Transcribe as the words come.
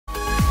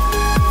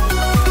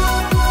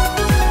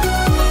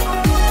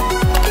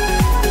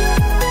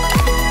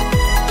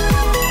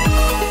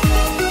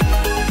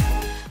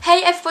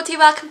everybody,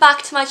 welcome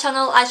back to my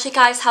channel. As you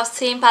guys have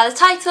seen by the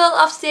title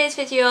of today's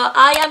video,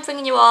 I am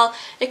bringing you all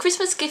a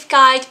Christmas gift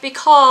guide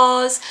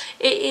because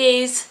it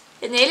is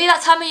nearly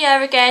that time of year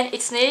again.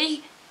 It's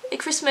nearly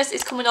Christmas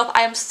is coming up.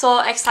 I am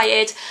so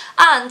excited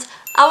and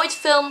I wanted to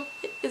film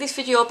this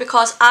video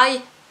because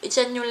I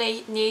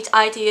genuinely need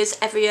ideas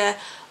every year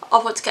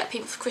of what to get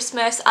people for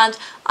Christmas, and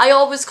I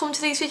always come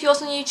to these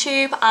videos on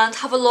YouTube and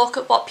have a look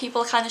at what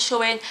people are kind of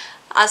showing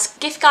as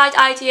gift guide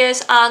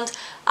ideas, and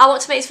I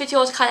want to make this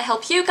video to kind of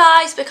help you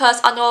guys because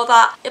I know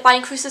that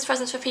buying Christmas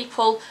presents for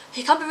people,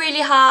 it can be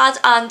really hard,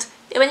 and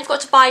when you've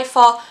got to buy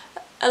for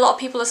a lot of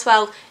people as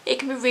well, it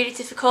can be really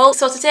difficult.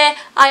 So today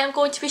I am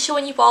going to be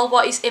showing you all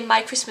what is in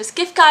my Christmas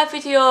gift guide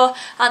video,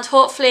 and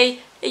hopefully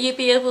you'll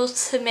be able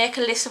to make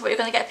a list of what you're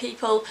going to get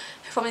people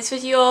from this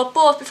video.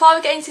 But before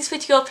we get into this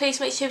video, please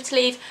make sure to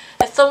leave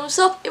a thumbs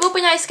up. It would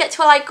be nice to get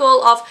to a like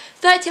goal of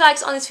 30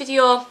 likes on this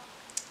video.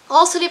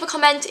 Also leave a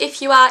comment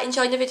if you are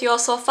enjoying the video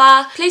so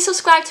far. Please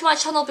subscribe to my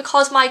channel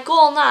because my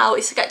goal now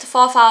is to get to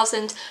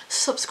 4,000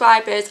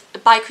 subscribers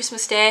by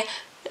Christmas Day.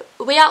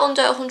 We are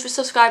under 100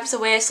 subscribers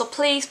away, so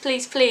please,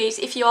 please, please,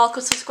 if you all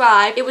could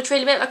subscribe, it would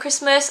really make my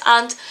Christmas,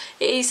 and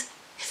it is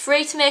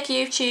free to make a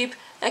YouTube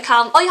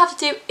account. All you have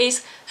to do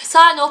is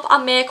sign up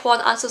and make one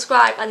and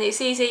subscribe, and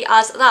it's easy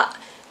as that.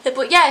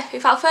 But yeah,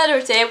 without further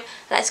ado,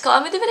 let's go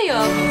on with the video.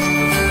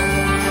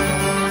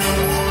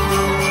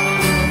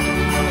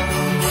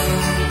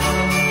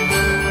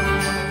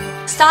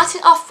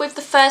 Starting off with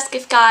the first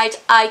gift guide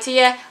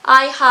idea,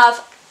 I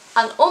have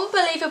an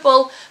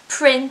unbelievable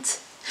print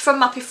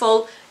from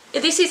Mapiful.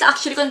 This is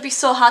actually going to be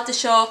so hard to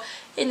show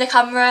in the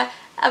camera.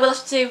 I will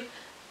have to do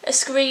a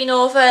screen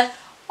over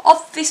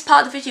of this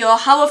part of the video.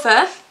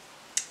 However,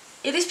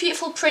 this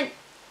beautiful print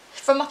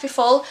from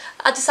Mapiful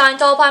I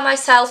designed all by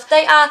myself.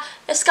 They are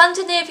a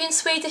Scandinavian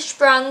Swedish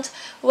brand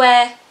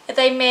where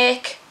they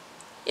make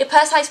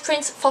personalised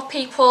prints for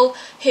people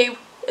who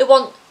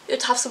want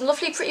to have some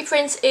lovely pretty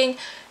prints in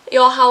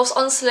your house.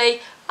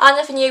 Honestly, I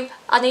never knew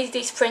I needed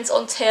these prints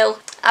until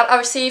I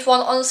received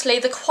one. Honestly,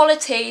 the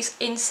quality is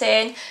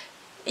insane.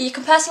 You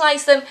can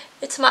personalise them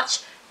to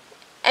match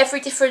every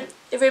different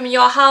room in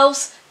your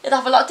house. They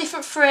have a lot of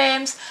different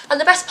frames,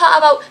 and the best part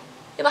about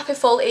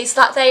Mapiful is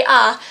that they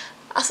are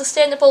a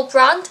sustainable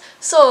brand,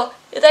 so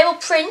they will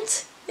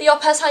print your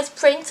personalised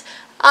print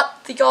at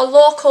your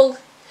local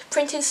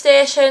printing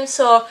station.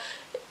 So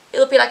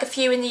it'll be like a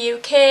few in the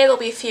UK, there'll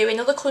be a few in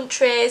other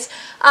countries,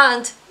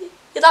 and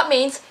that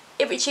means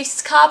it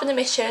reduces carbon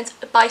emissions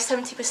by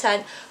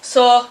 70%.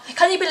 So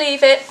can you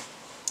believe it?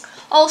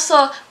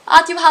 Also,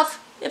 I do have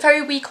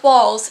very weak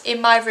walls in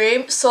my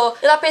room, so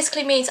that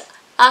basically means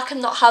I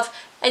cannot have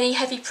any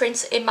heavy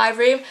prints in my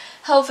room.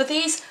 However,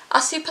 these are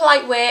super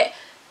lightweight,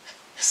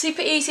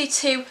 super easy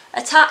to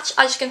attach,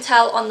 as you can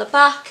tell on the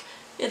back.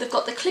 They've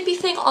got the clippy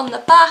thing on the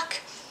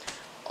back.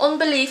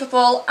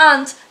 Unbelievable.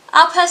 And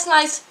I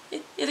personalised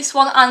this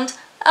one, and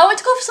I want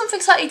to go for something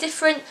slightly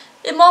different,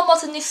 more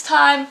modern this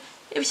time.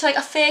 It was like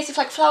a face with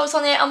like flowers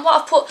on it, and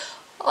what I've put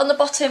on the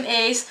bottom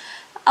is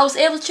I was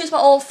able to choose my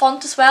own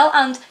font as well,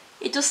 and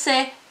it does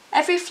say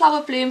every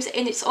flower blooms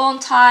in its own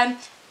time,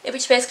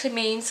 which basically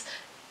means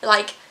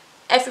like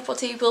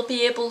everybody will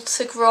be able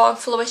to grow and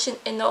flourish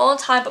in their own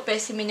time, but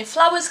basically meaning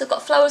flowers. They've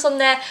got flowers on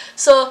there,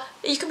 so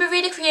you can be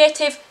really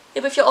creative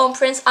with your own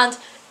prints, and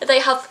they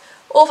have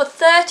over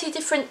 30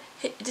 different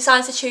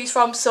designs to choose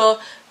from, so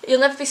you'll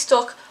never be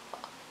stuck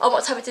on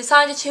what type of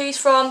design to choose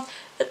from.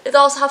 They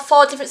also have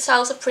 4 different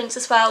styles of prints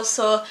as well,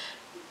 so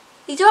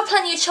you do have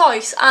plenty of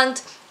choice.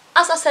 And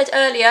as I said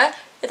earlier,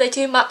 they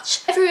do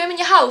match every room in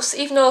your house.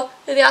 Even though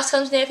they are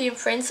Scandinavian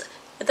prints,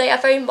 they are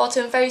very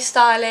modern, very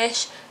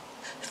stylish,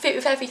 fit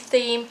with every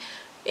theme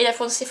in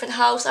everyone's different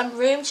house and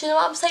room. Do you know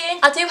what I'm saying?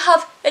 I do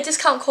have a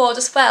discount code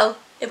as well,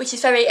 which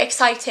is very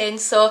exciting.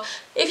 So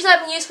if you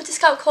haven't used the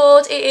discount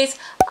code, it is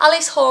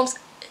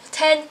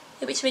Aliceholmes10,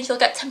 which means you'll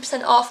get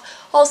 10%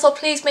 off. Also,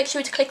 please make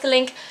sure to click the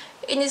link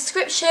in the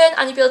description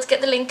and you'll be able to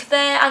get the link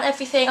there and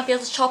everything. I'll be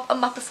able to shop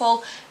on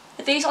Mapiful.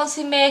 These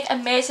honestly make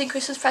amazing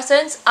Christmas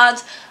presents,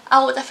 and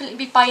I will definitely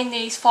be buying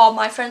these for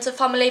my friends and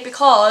family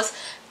because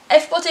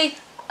everybody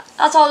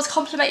has always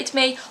complimented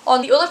me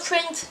on the other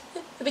print,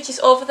 which is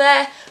over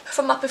there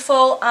from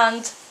Mapiful,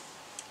 and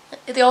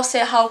they all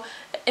say how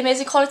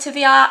amazing quality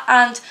they are.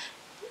 And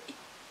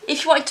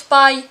if you wanted to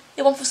buy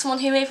one for someone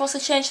who maybe wants to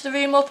change the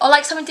room up or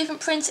likes having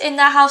different prints in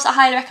their house, I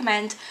highly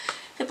recommend.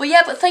 But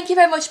yeah, but thank you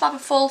very much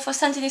Mapiful for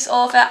sending this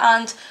over,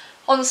 and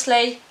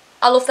honestly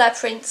I love their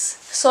prints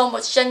so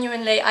much.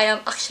 Genuinely, I am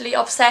actually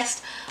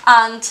obsessed,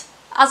 and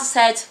as I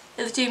said,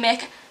 they do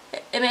make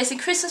amazing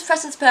Christmas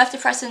presents, birthday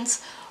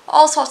presents,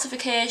 all sorts of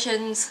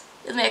occasions.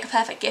 It'll make a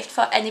perfect gift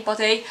for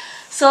anybody.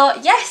 So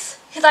yes,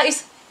 that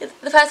is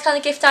the first kind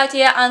of gift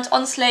idea, and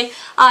honestly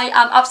I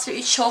am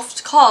absolutely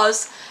chuffed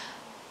because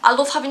I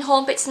love having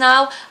home bits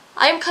now.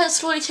 I am kind of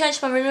slowly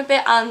changing my room a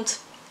bit, and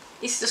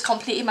it's just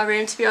completing my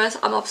room, to be honest.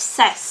 I'm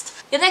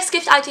obsessed. The next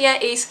gift idea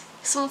is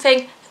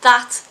something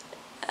that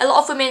a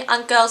lot of women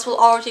and girls will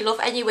already love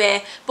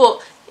anyway,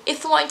 but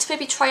if they wanted to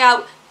maybe try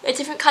out a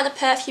different kind of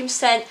perfume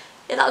scent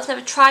that I've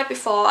never tried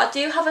before. I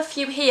do have a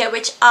few here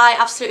which I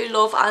absolutely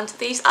love, and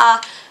these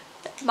are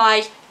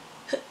my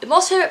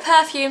most favourite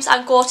perfumes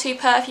and go-to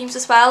perfumes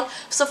as well.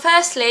 So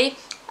firstly,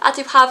 I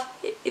do have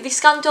the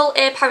Scandal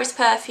Air Paris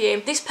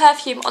perfume. This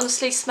perfume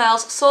honestly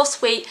smells so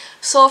sweet,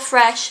 so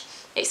fresh,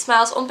 it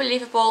smells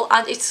unbelievable,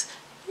 and it's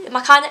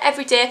my kind of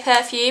everyday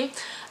perfume.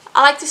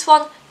 I like this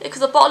one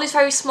because the bottle is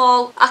very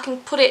small. I can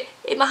put it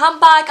in my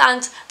handbag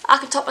and I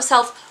can top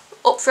myself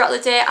up throughout the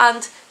day,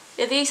 and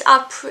these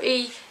are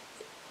pretty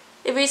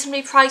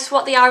reasonably priced for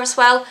what they are as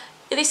well.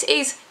 This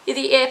is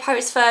the Air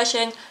Paris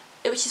version,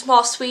 which is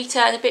more sweeter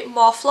and a bit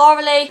more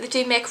florally. They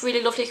do make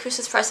really lovely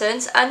Christmas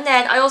presents. And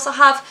then I also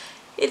have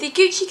the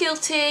Gucci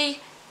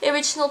Guilty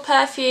original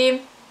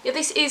perfume.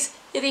 This is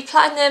the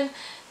platinum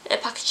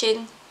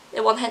packaging,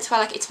 the one, hence why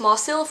like it's more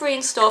silvery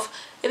and stuff.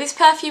 This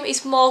perfume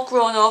is more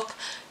grown up.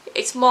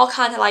 It's more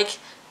kind of like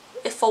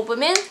for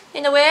women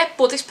in a way,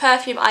 but this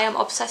perfume I am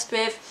obsessed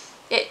with.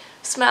 It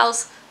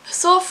smells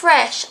so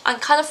fresh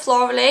and kind of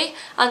florally,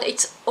 and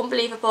it's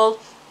unbelievable.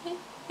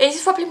 It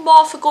is probably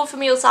more for going for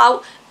meals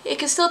out. It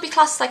can still be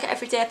classed as like an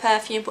everyday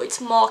perfume, but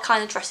it's more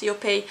kind of dressy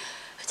uppy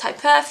type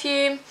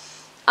perfume,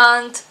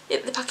 and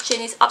the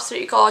packaging is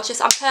absolutely gorgeous.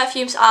 And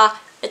perfumes are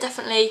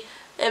definitely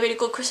a really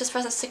good Christmas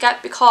presents to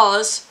get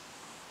because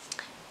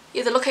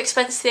they look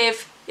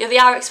expensive, they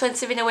are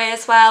expensive in a way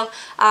as well,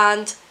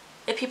 and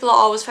people are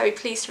always very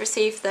pleased to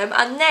receive them.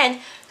 And then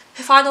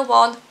the final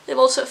one, the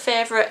ultimate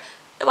favourite,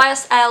 the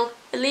YSL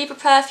Libra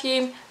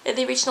perfume,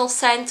 the original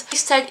scent.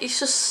 This scent is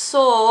just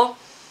so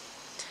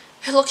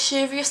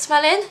luxurious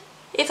smelling,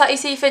 if that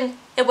is even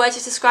a word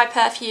to describe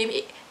perfume.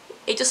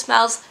 It just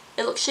smells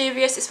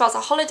luxurious, it smells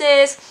like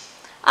holidays,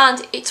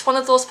 and it's one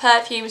of those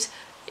perfumes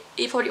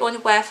you probably only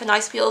wear for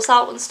nice meals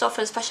out and stuff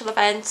and special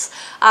events.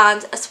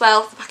 And as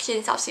well, the packaging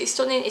is absolutely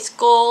stunning. It's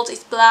gold,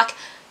 it's black,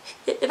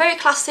 they're very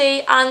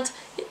classy, and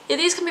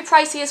these can be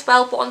pricey as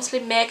well, but honestly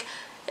make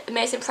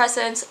amazing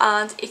presents,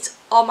 and it's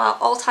all my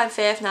all-time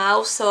fave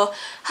now. So I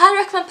highly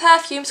recommend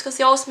perfumes because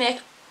they always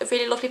make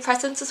really lovely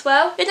presents as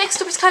well. The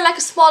next up is kind of like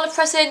a smaller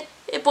present,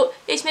 but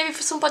it's maybe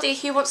for somebody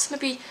who wants to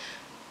maybe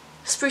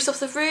spruce up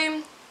the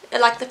room,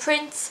 like the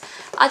prints.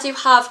 I do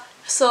have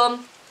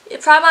some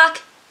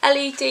Primark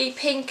LED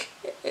pink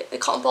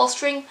cotton ball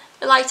string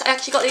lights. I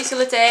actually got these the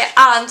other day,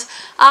 and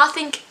I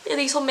think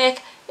these will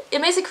make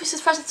amazing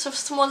Christmas presents for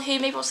someone who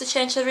maybe wants to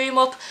change the room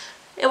up,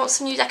 wants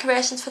some new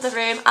decorations for the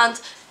room.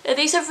 And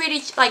these are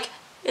really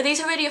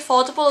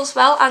affordable as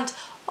well, and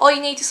all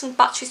you need is some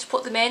batteries to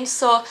put them in.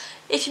 So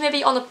if you may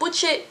be on a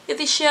budget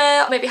this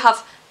year, or maybe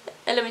have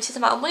a limited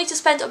amount of money to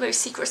spend, or maybe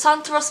Secret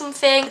Santa or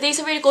something, these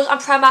are really good. And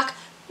Primark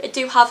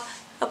do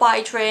have a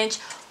wide range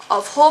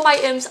of home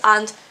items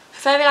and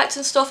fairy lights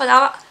and stuff, and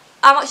I'm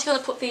actually going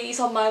to put these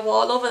on my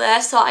wall over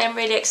there, so I am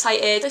really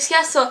excited. So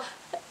yeah, so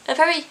a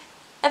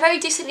very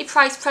decently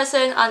priced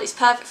present, and it's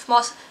perfect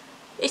more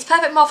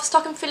for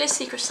stocking fillers,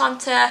 Secret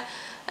Santa,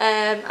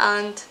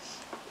 and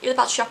the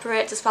battery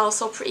operated as well,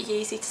 so pretty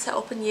easy to set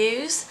up and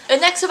use.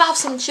 And next up I have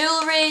some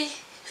jewellery.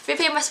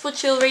 Vivienne Westwood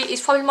jewellery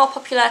is probably more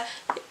popular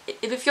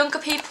with younger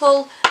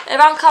people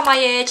around kind of my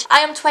age. I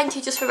am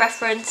 20 just for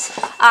reference,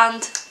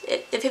 and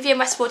Vivienne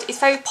Westwood is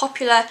very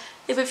popular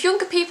with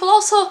younger people,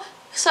 also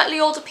slightly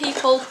older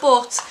people,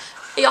 but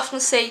you often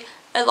see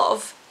a lot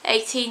of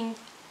 18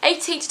 to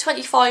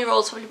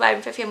 24-year-olds probably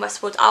wearing Vivienne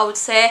Westwood, I would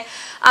say.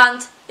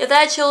 And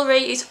their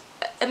jewellery is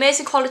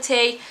amazing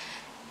quality.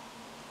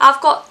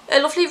 I've got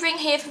a lovely ring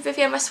here from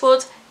Vivienne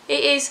Westwood.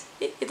 It is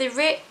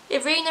the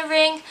Arena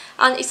ring,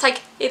 and it's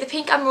like the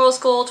pink and rose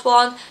gold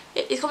one.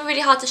 It's going to be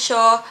really hard to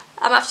show.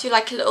 I'm have to do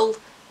like a little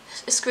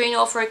screen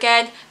over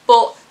again,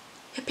 but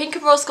pink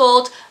and rose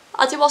gold.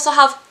 I do also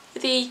have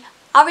the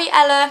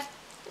Ariella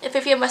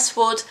Vivienne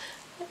Westwood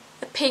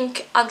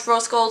pink and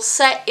rose gold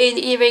set in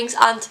the earrings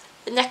and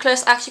the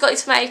necklace. I actually got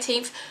this for my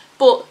 18th,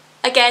 but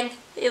again,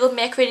 it'll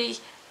make really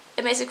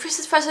amazing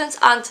Christmas presents,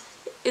 and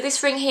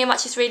this ring here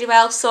matches really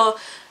well. So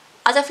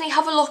I definitely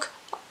have a look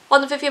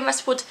on the Vivienne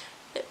Westwood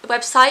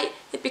website,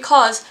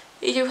 because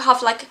you do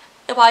have like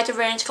a wider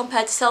range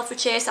compared to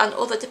Selfridges and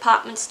other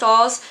department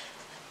stores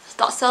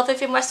that sell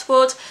Vivienne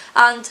Westwood,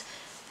 and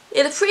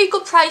they're pretty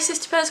good prices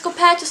to be honest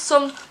compared to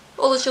some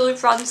other jewellery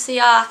brands. They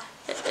are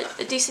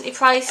decently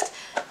priced.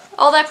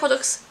 All their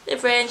products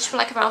range from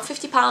like around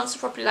 £50 to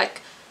probably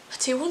like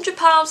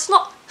 £200.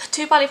 Not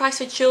too badly priced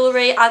for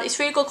jewellery, and it's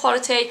really good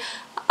quality.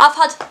 I've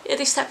had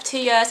this set for 2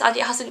 years and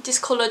it hasn't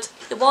discoloured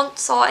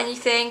once or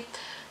anything.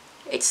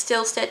 It's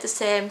still stayed the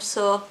same,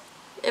 so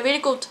a really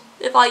good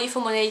value for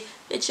money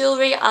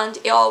jewellery, and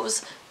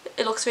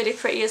it looks really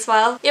pretty as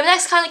well. Yeah, my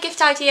next kind of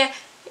gift idea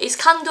is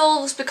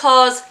candles,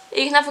 because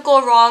you can never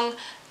go wrong.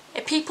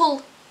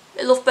 People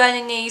love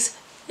burning these,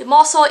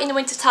 more so in the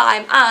winter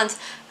time, and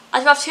I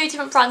do have two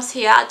different brands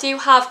here. I do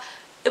have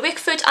the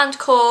Wickford &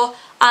 Co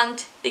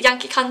and the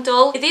Yankee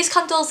Candle. These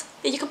candles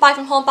you can buy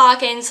from Home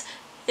Bargains.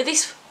 It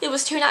was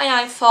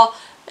 £2.99 for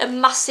a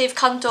massive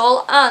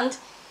candle, and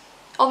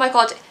oh my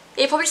god,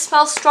 it probably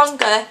smells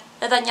stronger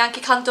than Yankee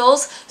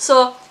candles.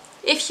 So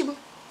if you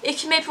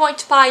maybe want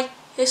to buy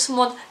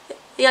someone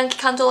a Yankee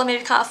candle and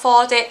maybe can't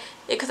afford it,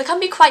 because they can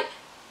be quite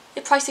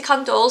pricey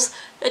candles,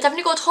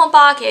 definitely go to Home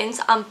Bargains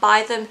and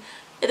buy them,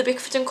 the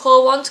Bickford &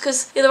 Co ones,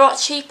 because they're a lot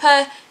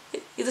cheaper,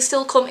 they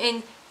still come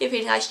in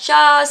really nice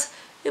jars,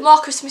 they're more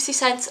Christmassy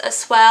scents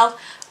as well,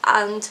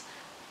 and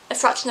a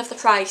fraction of the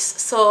price.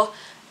 So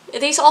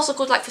these are also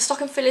good like for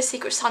stocking fillers,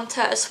 Secret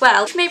Santa as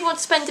well. If you maybe want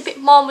to spend a bit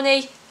more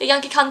money, the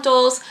Yankee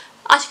candles,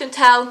 as you can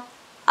tell,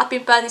 I've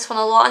been burning this one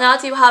a lot, and I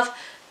do have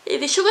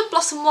the Sugar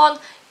Blossom one.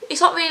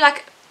 It's not really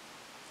like,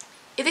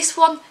 this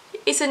one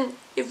isn't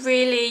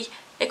really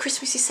a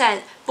Christmassy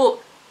scent, but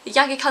the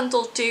Yankee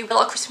candle do a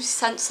lot of Christmassy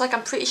scents. Like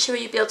I'm pretty sure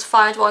you'll be able to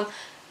find one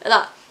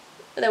that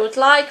they would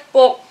like,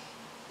 but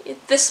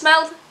the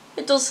smell,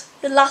 it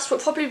lasts,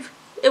 but probably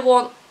it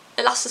won't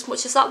last as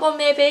much as that one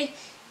maybe.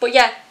 But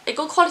yeah, a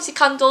good quality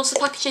candles, the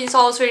packaging is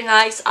always really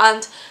nice,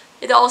 and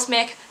they always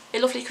make a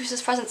lovely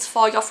Christmas presents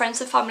for your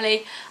friends and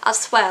family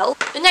as well.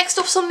 The next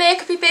up, some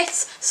makeupy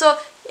bits. So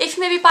if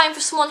you're maybe buying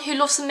for someone who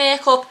loves some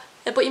makeup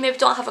but you maybe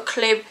don't have a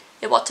clue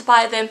what to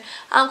buy them,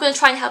 I'm going to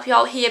try and help you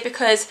out here,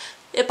 because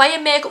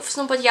buying makeup for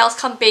somebody else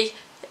can be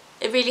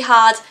really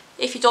hard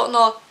if you don't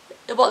know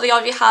what they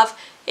already have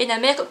in their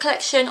makeup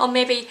collection, or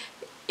maybe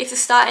if they're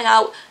starting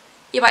out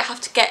you might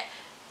have to get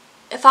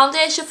a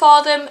foundation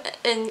for them,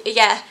 and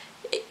yeah,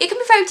 it can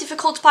be very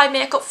difficult to buy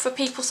makeup for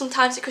people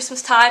sometimes at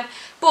Christmas time.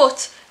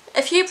 But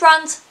a few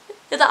brands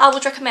that I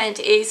would recommend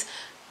is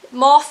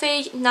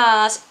Morphe,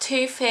 NARS,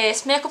 Too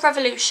Faced, Makeup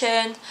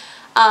Revolution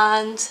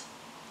and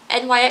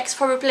NYX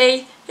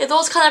probably.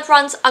 Those kind of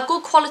brands are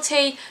good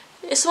quality.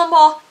 Some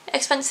are more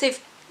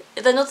expensive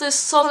than others.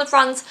 Some of the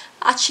brands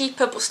are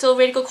cheaper but still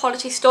really good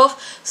quality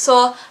stuff.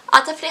 So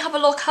I'd definitely have a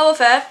look.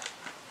 However,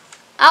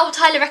 I would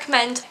highly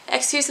recommend,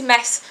 excuse the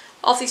mess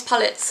of these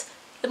palettes.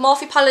 The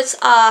Morphe palettes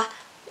are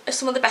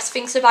some of the best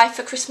things to buy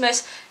for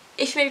Christmas.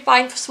 If you're maybe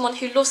buying for someone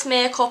who loves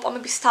makeup, or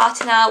maybe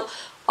starting out,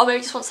 or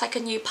maybe just wants like a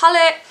new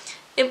palette,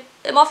 the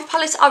Morphe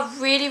palettes are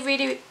really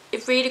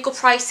good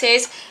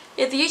prices.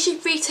 They usually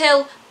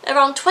retail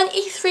around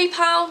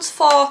 £23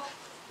 for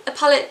a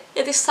palette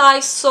of this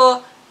size,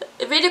 so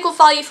a really good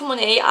value for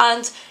money,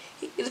 and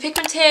the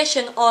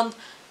pigmentation on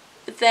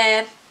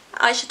their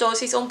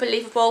eyeshadows is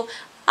unbelievable.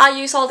 I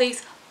use all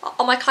these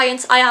on my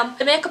clients. I am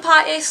a makeup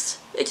artist,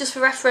 just for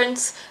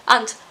reference,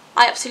 and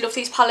I absolutely love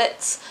these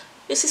palettes.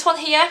 There's this one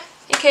here,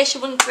 in case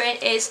you're wondering,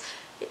 is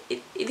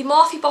the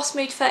Morphe Boss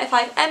Mood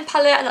 35M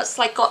palette, and that's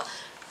like got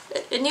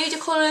a nude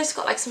colours,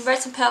 got like some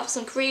reds and purples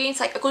and greens,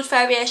 like a good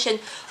variation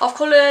of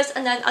colours.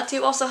 And then I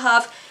do also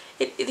have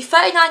the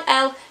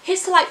 39L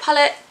Hits the Light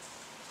palette.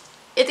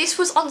 This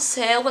was on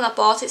sale when I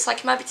bought it, so like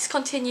it might be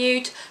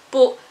discontinued,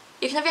 but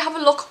you can either have a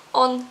look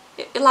on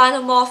line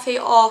on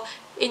Morphe or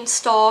in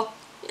store.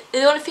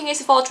 The only thing is,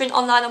 if ordering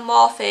online on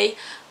Morphe,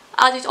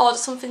 I did order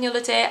something the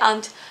other day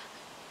and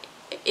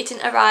it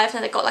didn't arrive,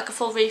 and I got like a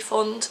full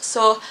refund.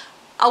 So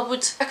I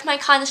would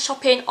recommend kind of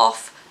shopping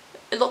off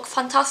Look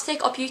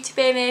Fantastic or Beauty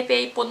Bay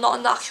maybe, but not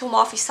on the actual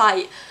Morphe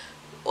site.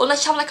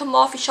 Unless you have like a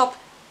Morphe shop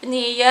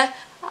near you,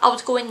 I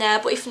would go in there,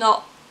 but if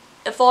not,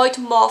 avoid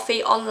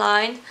Morphe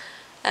online,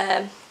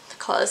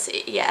 because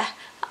yeah,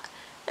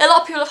 a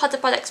lot of people have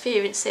had bad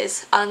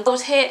experiences, and I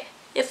would hate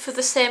if for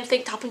the same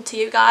thing to happen to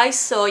you guys.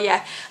 So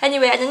yeah,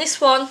 anyway, and then this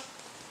one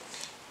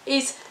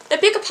is a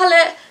bigger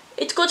palette.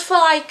 It's good for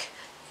like,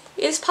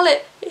 this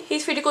palette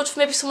is really good for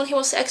maybe someone who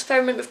wants to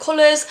experiment with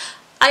colours.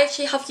 I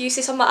actually have used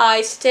this on my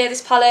eyes today,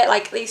 this palette,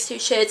 like these two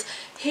shades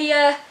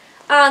here,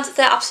 and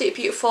they're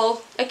absolutely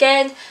beautiful.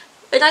 Again,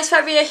 a nice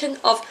variation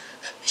of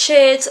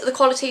shades, the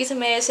quality is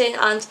amazing,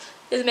 and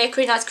they make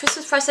really nice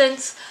Christmas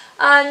presents.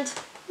 And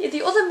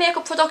the other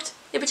makeup product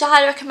which I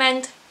highly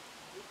recommend,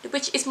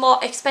 which is more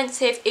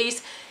expensive,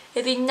 is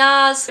the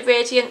NARS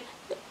Radiant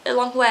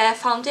Long Wear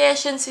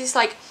Foundation. So it's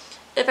like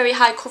a very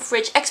high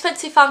coverage,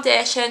 expensive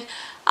foundation.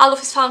 I love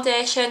this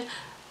foundation.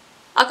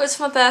 I got this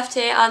for my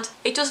birthday, and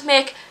it does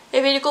make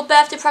a really good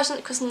birthday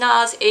present, because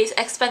NARS is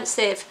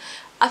expensive.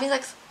 I think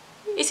like,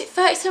 is it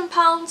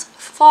 £37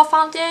 for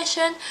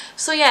foundation?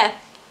 So yeah,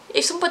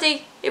 if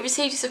somebody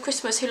receives this at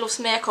Christmas who loves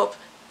makeup,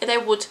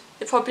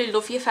 they'd probably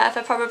love you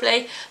forever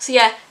probably. So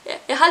yeah,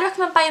 I highly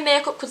recommend buying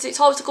makeup, because it's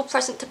always a good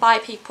present to buy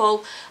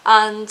people,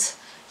 and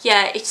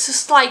yeah, it's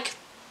just like,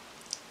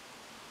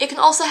 it can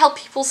also help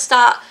people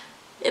start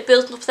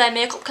building up their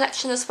makeup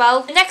collection as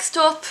well. Next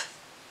up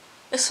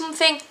is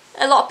something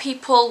a lot of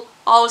people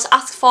always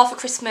ask for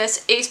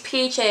Christmas, is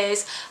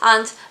PJs,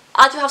 and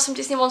I do have some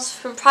Disney ones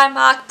from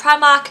Primark.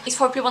 Primark is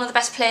probably one of the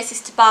best places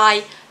to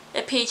buy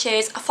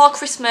PJs for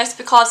Christmas,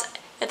 because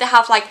they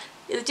have like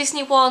the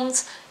Disney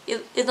ones,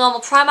 the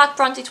normal Primark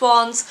branded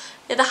ones,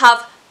 they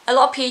have a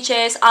lot of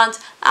PJs, and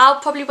I'll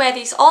probably wear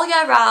these all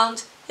year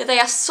round. They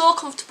are so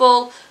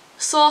comfortable,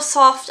 so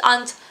soft,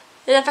 and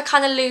they never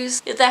kind of lose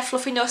their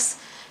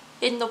fluffiness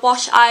in the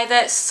wash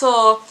either.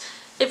 So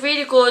they're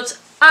really good,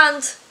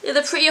 and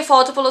they're pretty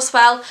affordable as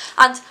well.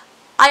 And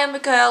I am a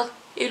girl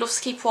who loves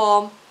to keep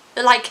warm,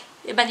 like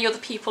many other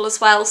people as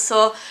well,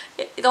 so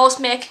they always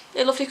make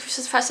lovely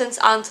Christmas presents,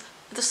 and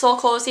they're so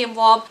cosy and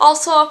warm.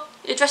 Also,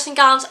 the dressing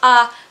gowns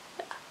are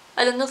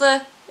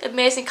another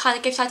amazing kind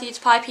of gift idea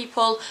to buy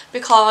people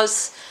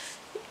because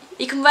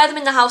you can wear them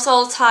in the house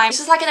all the time. It's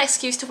just like an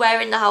excuse to wear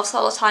it in the house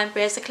all the time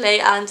basically,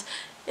 and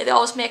they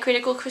always make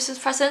really good Christmas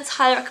presents.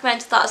 Highly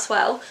recommend that as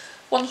well.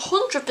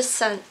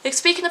 100%. Like,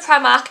 speaking of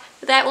Primark,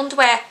 their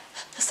underwear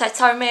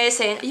sets are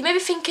amazing. You may be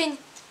thinking,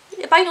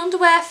 buying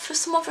underwear for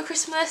someone for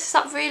Christmas, is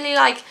that really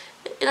like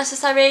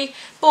necessary?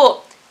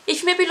 But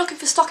if you may be looking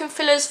for stocking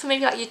fillers for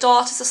maybe like your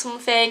daughters or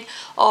something,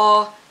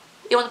 or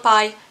you want to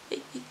buy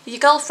your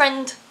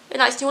girlfriend a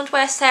nice new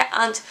underwear set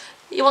and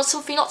you want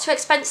something not too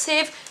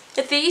expensive,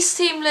 these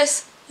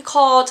seamless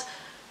cord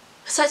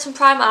sets from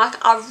Primark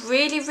are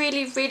really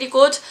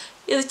good.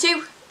 They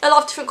do a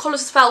lot of different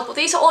colours as well, but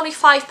these are only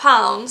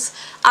 £5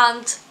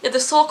 and they're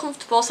so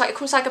comfortable. So it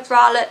comes like a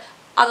bralette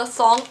and a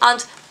thong,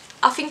 and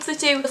I think they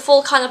do the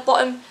full kind of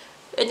bottom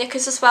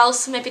knickers as well,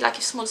 so maybe like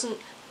if someone doesn't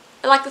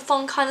like the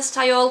thong kind of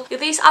style.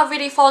 These are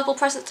really affordable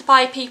presents to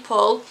buy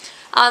people,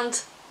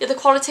 and the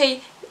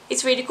quality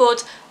is really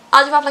good.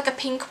 I do have like a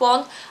pink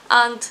one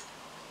and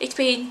it's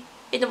been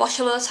in the wash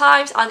a lot of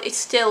times and it's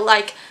still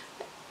like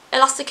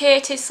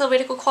elasticated, still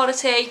really good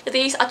quality.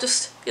 These are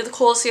just the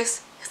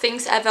cosiest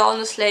things ever,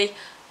 honestly.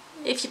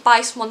 If you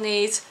buy someone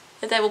these,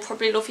 they will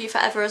probably love you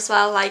forever as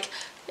well. Like,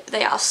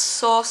 they are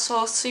so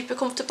super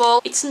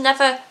comfortable. It's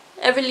never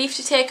a relief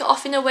to take it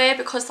off in a way,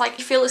 because like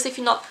you feel as if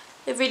you're not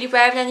really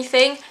wearing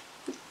anything,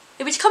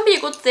 which can be a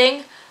good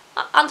thing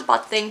and a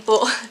bad thing,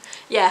 but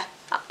yeah,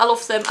 I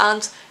love them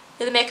and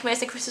they make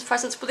amazing Christmas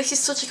presents. But this is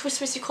such a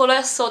Christmassy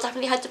colour, so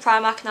definitely head to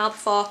Primark now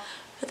before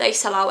they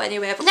sell out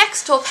anyway. But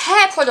next up,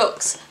 hair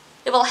products.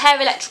 Well,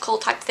 hair electrical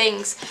type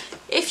things.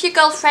 If your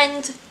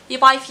girlfriend,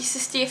 your wife, your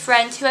sister, your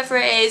friend, whoever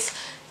it is,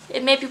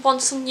 it maybe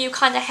wants some new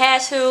kind of hair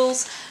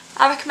tools,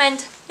 I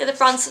recommend the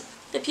brands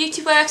the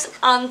Beauty Works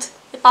and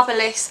the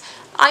Babyliss.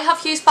 I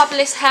have used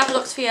Babyliss hair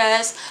products for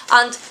years,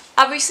 and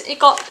I recently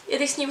got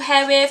this new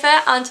hair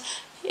waver, and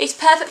it's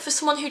perfect for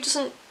someone who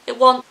doesn't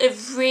want a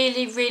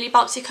really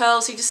bouncy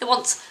curls, who just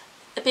wants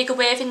a bigger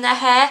wave in their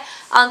hair.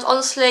 And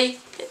honestly,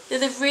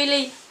 they're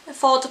really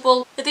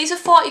affordable. These are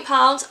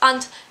 £40,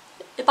 and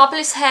the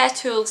Babyliss hair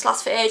tools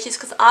last for ages,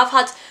 because I've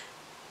had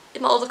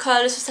my other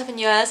curlers for 7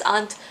 years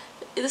and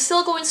they're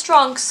still going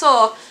strong.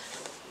 So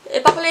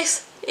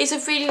Babyliss is a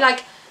really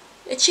like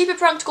a cheaper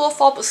brand to go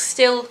for, but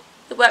still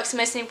it works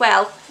amazingly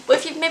well. But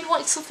if you maybe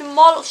wanted something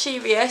more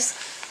luxurious,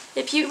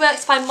 the Beauty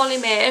Works by Molly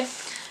May,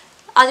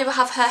 I do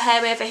have her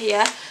hair waver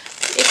here.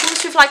 It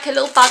comes with like a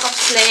little bag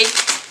obviously,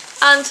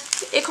 and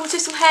it comes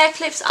with some hair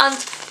clips and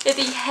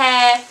the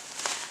hair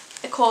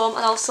comb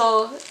and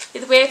also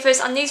the wavers,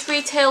 and these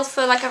retail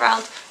for like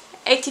around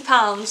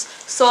 £80,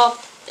 so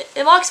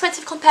they're more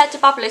expensive compared to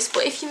Babyliss.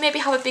 But if you maybe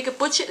have a bigger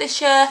budget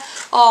this year,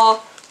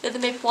 or they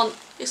maybe want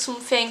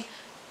something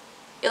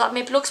that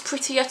maybe looks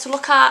prettier to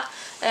look at,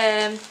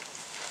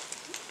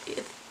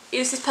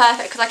 this is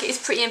perfect, because like it is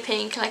pretty in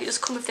pink and like it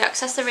just comes with the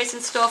accessories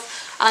and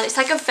stuff, and it's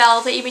like a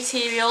velvety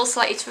material, so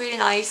like it's really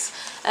nice.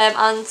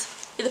 And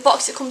the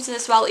box it comes in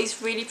as well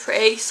is really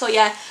pretty. So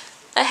yeah,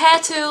 hair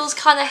tools,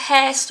 kind of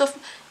hair stuff,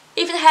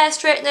 even hair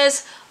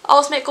straighteners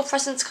always make good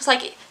presents, because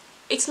like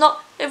it's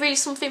not really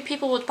something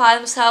people would buy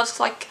themselves, cause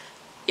like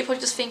you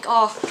probably just think,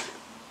 oh,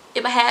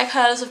 if my hair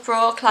curlers have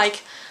broke,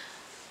 like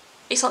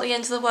it's not the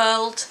end of the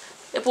world.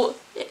 But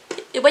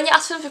when you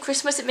ask for them for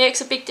Christmas, it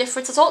makes a big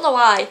difference. I don't know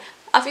why.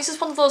 I think it's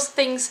just one of those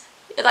things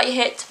that you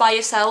hate to buy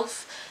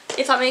yourself,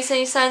 if that makes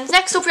any sense.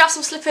 Next up, we have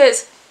some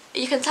slippers.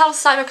 You can tell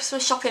it's time for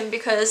Christmas shopping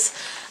because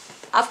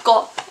I've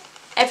got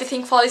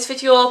everything for this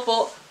video,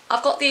 but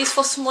I've got these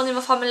for someone in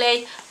my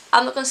family.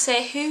 I'm not going to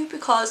say who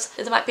because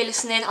they might be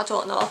listening, I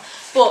don't know.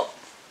 But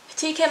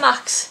TK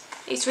Maxx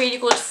is really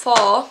good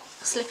for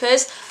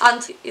slippers,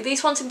 and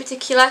these ones in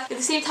particular,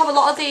 they seem to have a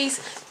lot of these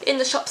in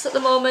the shops at the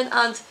moment,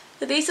 and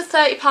these are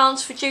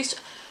 £30 reduced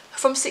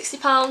from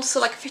 £60, so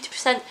like a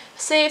 50%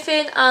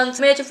 saving, and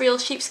made of real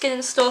sheepskin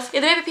and stuff.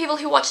 There may be people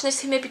who are watching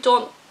this who maybe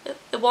don't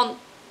want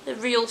the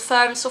real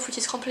fur and stuff, which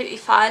is completely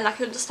fine. I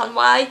can understand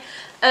why.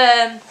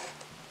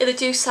 They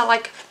do sell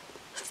like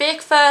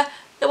fake fur.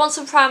 They want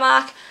some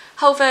Primark.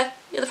 However,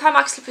 the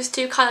Primark slippers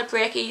do kind of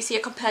break easier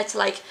compared to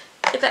like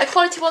the better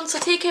quality ones. So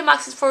TK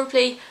Maxx is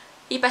probably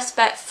your best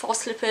bet for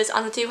slippers,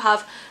 and they do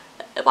have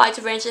a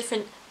wider range of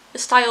different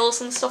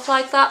styles and stuff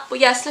like that. But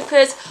yeah,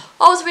 slippers,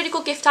 always a really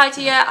good gift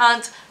idea,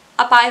 and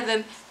I buy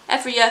them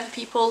every year for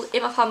people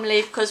in my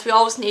family because we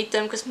always need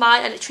them, because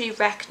mine are literally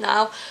wrecked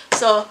now.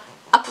 So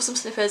I put some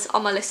slippers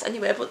on my list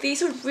anyway, but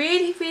these are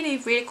really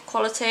good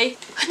quality.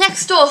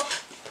 Next up,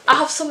 I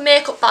have some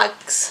makeup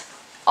bags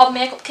or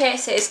makeup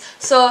cases.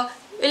 So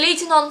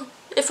leading on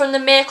from the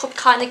makeup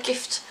kind of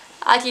gift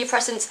idea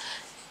presents,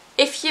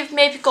 if you've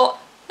maybe got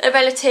a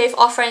relative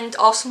or friend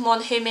or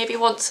someone who maybe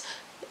wants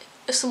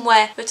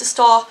somewhere to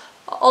store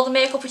all the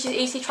makeup which is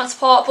easily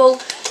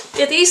transportable,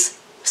 yeah, these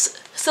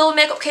silver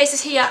makeup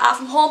cases here are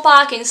from Home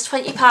Bargains,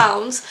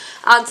 £20,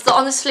 and they're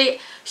honestly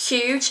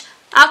huge.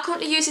 I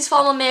currently use this for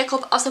all my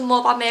makeup as a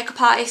mobile makeup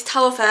artist.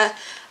 However,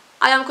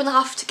 I am going to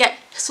have to get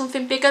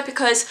something bigger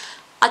because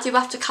I do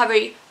have to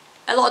carry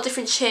a lot of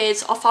different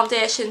shades of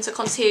foundations and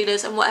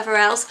concealers and whatever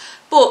else.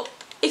 But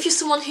if you're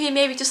someone who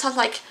maybe just has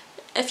like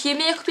a few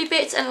makeupy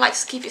bits and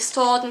likes to keep it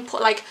stored and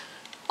put like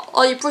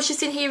all your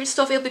brushes in here and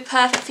stuff, it'll be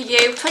perfect for you.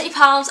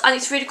 £20 and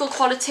it's really good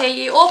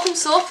quality. It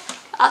opens up.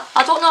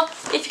 I don't know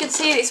if you can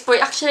see this, but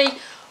it actually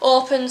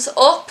opens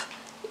up.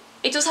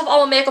 It does have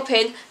all my makeup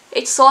in.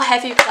 It's so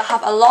heavy because I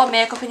have a lot of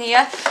makeup in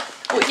here.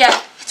 But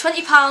yeah,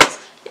 £20.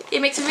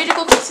 It makes a really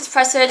good Christmas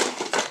present,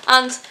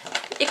 and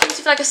it comes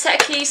with like a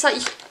set of keys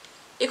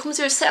it comes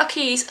with a set of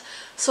keys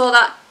so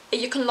that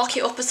you can lock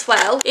it up as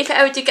well. If it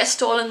ever did get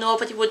stolen,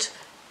 nobody would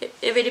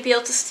really be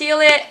able to steal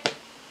it.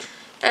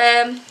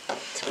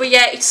 But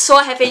yeah, it's so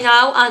heavy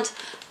now, and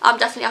I'm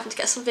definitely having to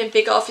get something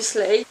bigger,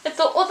 obviously.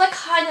 The other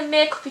kind of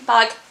makeupy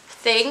bag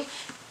thing,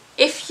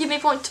 if you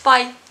maybe want to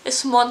buy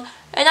someone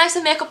a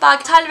nicer makeup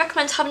bag, I highly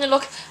recommend having a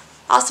look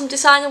at some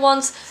designer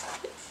ones,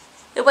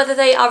 whether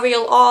they are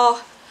real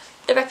or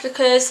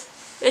replicas.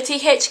 The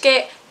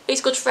THG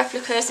is good for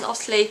replicas, and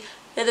obviously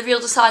the real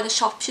designer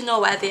shops, you know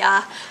where they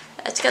are,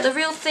 to get the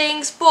real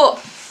things. But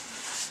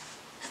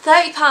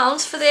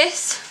 £30 for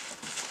this.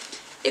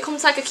 It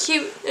comes like a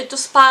cute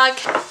dust bag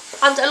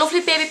and a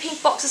lovely baby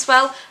pink box as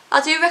well.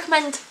 I do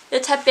recommend the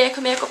Ted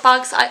Baker makeup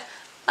bags.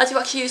 I do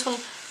actually use one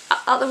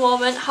at the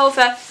moment.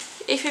 However,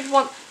 if you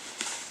want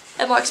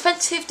a more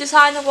expensive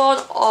designer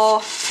one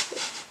or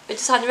a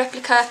designer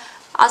replica,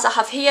 as I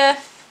have here,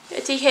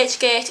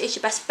 DH is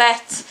your best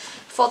bet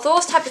for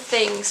those type of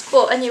things.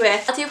 But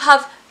anyway, I do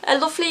have a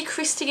lovely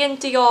Christian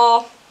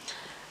Dior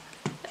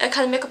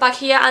kind of makeup bag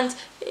here, and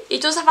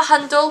it does have a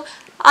handle.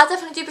 I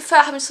definitely do prefer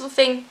having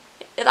something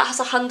that has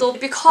a handle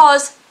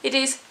because it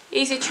is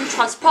easy to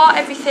transport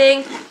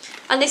everything,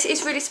 and this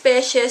is really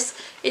spacious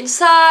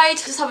inside.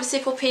 Just have a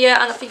zip up here,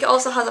 and I think it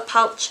also has a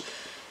pouch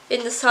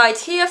in the side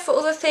here for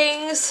other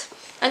things,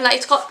 and like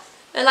it's got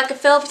like a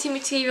velvety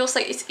material, so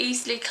like it's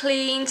easily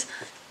cleaned.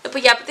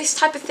 But yeah, but this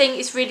type of thing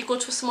is really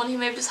good for someone who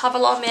maybe just have a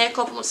lot of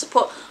makeup and wants to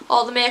put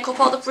all the makeup,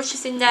 all the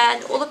brushes in there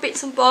and all the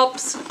bits and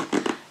bobs,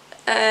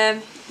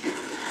 and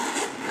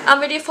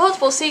really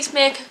affordable. So these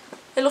make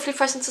a lovely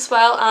present as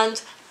well,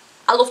 and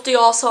I love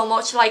Dior so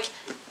much. Like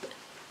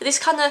this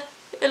kind of,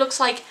 it looks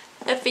like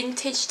a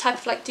vintage type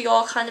of like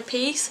Dior kind of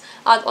piece,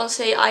 and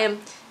honestly I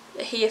am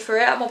here for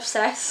it. I'm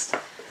obsessed.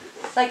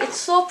 Like it's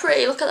so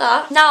pretty, look at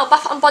that. Now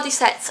bath and body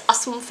sets are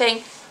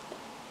something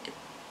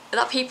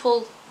that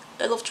people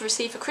love to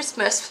receive for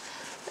Christmas.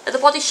 The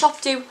Body Shop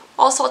do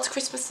all sorts of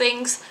Christmas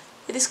things.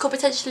 This could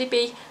potentially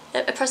be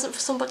a present for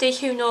somebody,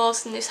 who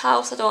knows, in this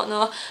house, I don't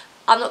know.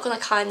 I'm not going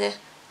to kind of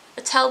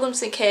tell them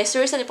in case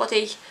there is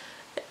anybody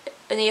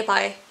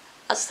nearby,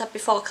 as I said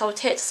before, because I would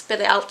hate to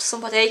spill it out to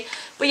somebody.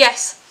 But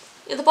yes,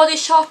 the Body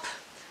Shop,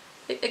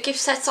 the gift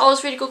set's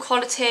always really good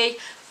quality.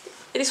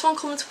 This one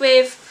comes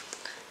with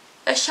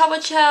a shower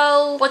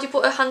gel, body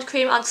butter, hand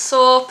cream and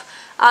soap,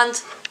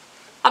 and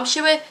I'm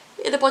sure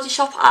the Body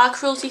Shop are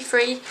cruelty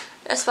free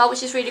as well,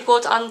 which is really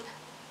good, and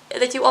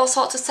they do all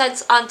sorts of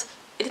scents, and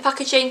the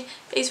packaging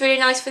is really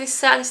nice for this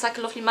scent. It's like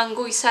a lovely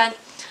mango-y scent.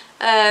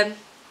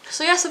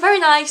 So yeah, so very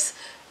nice.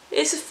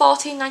 This is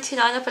 $14.99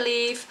 I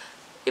believe.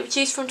 It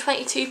reduced from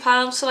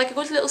 £22, so like a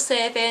good little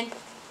saving.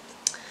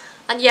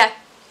 And yeah,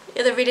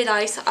 they're really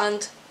nice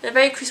and they're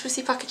very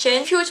Christmassy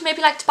packaging. If you would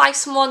maybe like to buy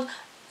someone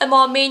a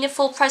more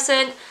meaningful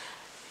present,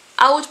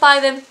 I would buy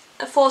them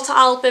a photo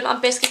album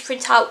and basically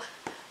print out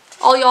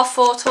all your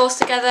photos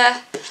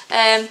together.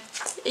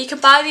 You can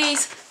buy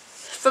these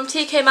from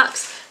TK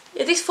Maxx.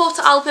 This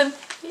photo album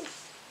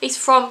is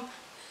from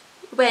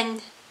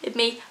when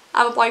me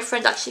and my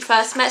boyfriend actually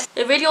first met.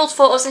 They're really old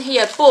photos in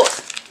here,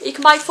 but you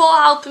can buy photo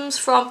albums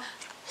from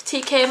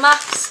TK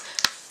Maxx,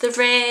 The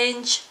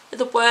Range,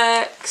 The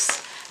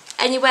Works,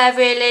 anywhere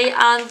really,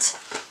 and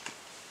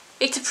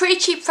it's a pretty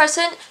cheap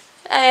present.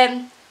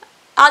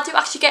 I do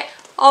actually get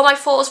all my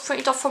photos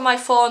printed off from my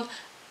phone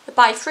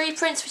by Free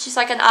Prints, which is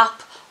like an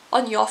app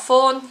on your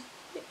phone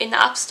in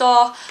the App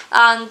Store,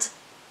 and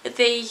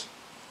they're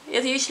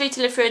usually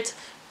delivered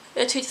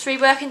 2 to 3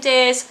 working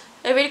days.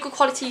 They're really good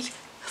quality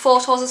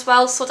photos as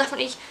well, so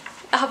definitely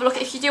have a look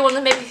if you do want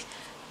to maybe,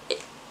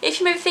 if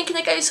you're maybe thinking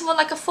of getting someone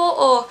like a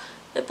photo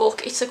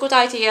book, it's a good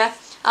idea.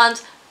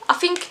 And I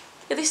think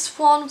this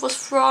one was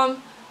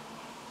from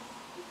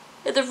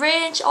The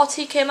Range or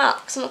TK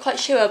Maxx, I'm not quite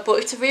sure, but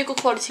it's a really good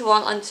quality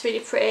one and it's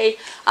really pretty,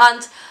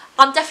 and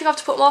I'm definitely going to have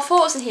to put more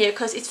photos in here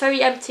because it's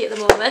very empty at the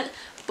moment.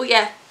 But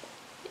yeah,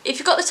 if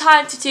you've got the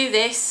time to do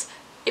this,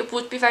 it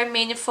would be very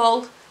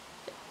meaningful,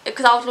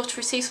 because I would love to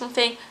receive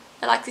something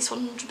like this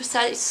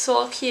 100%. It's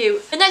so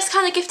cute. The next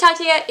kind of gift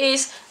idea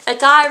is a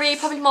diary,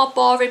 probably more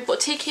boring,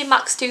 but TK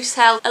Maxx do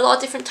sell a lot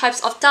of different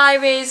types of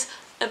diaries.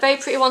 A very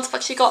pretty ones. I've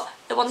actually got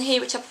the one here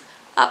which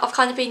I've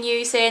kind of been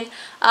using,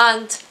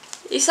 and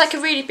it's like a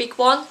really big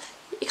one.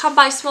 You can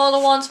buy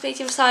smaller ones,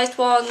 medium sized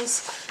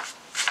ones,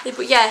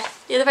 but yeah,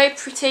 they're very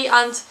pretty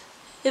and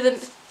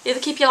they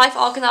keep your life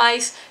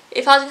organised.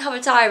 If I didn't have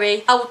a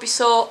diary, I would be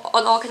so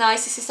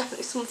unorganised. This is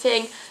definitely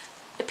something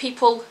that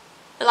people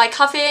like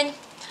having,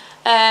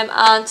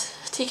 and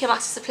TK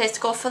Maxx is the place to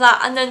go for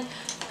that. And then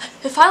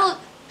the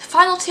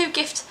final 2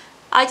 gift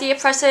idea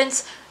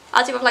presents,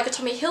 I do have like a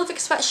Tommy Hilfiger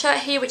sweatshirt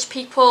here, which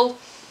people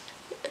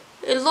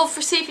I love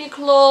receiving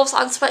clothes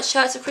and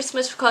sweatshirts at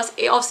Christmas because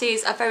it obviously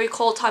is a very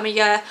cold time of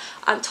year,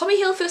 and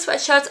Tommy Hilfiger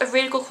sweatshirts are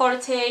really good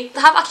quality.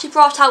 They have actually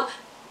brought out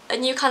a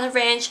new kind of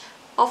range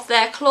of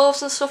their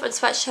clothes and stuff and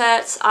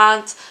sweatshirts,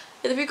 and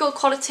they're really good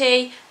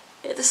quality.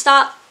 They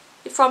start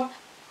from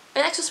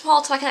an extra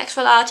small to like an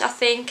extra large, I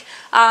think,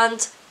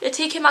 and at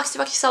TK Maxx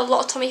they actually sell a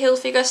lot of Tommy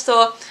Hilfiger,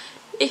 so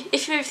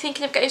if you're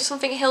thinking of getting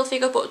something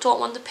Hilfiger but don't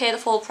want to pay the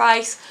full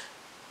price,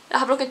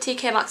 have a look at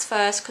TK Maxx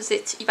first because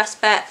it's your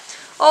best bet.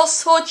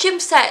 Also, gym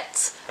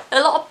sets. A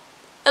lot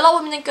of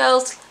women and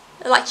girls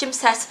like gym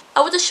sets.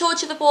 I would have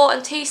showed you the bow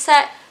and tee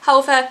set,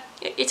 however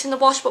it's in the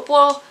wash, but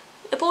bow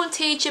and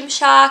tee,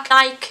 Gymshark,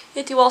 Nike,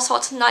 they do all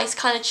sorts of nice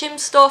kind of gym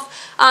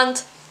stuff,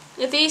 and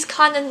these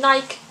kind of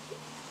Nike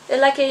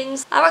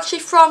leggings are actually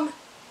from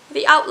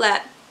the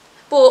outlet,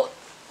 but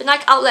the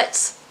Nike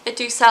outlets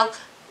do sell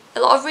a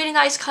lot of really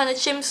nice kind of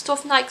gym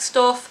stuff, Nike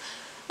stuff,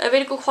 a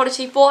really good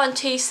quality. Bow and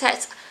tee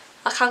sets,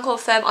 I can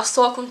confirm, are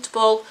so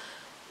comfortable.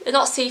 They're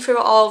not see-through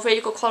at all,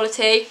 really good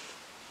quality.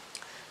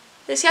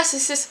 This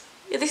is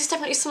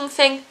definitely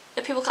something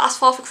that people can ask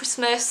for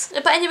Christmas.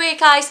 But anyway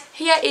guys,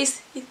 here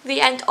is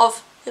the end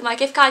of my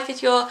gift guide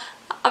video.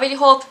 I really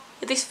hope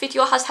this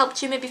video has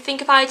helped you maybe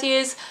think of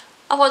ideas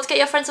of what to get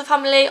your friends and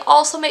family.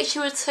 Also make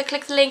sure to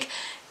click the link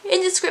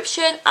in the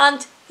description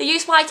and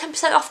use my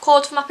 10% off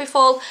code for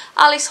Mapiful,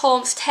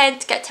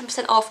 Aliceholmes10, to get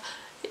 10% off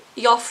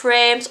your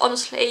frames.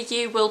 Honestly,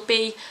 you will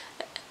be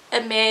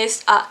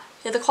amazed at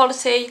the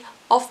quality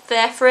of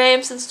their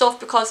frames and stuff,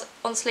 because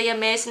honestly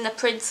amazing, the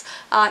prints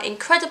are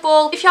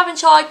incredible. If you have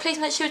enjoyed, please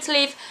make sure to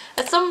leave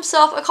a thumbs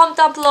up, a comment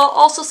down below,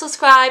 also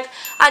subscribe,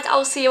 and I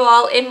will see you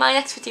all in my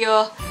next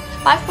video.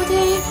 Bye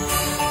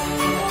everybody.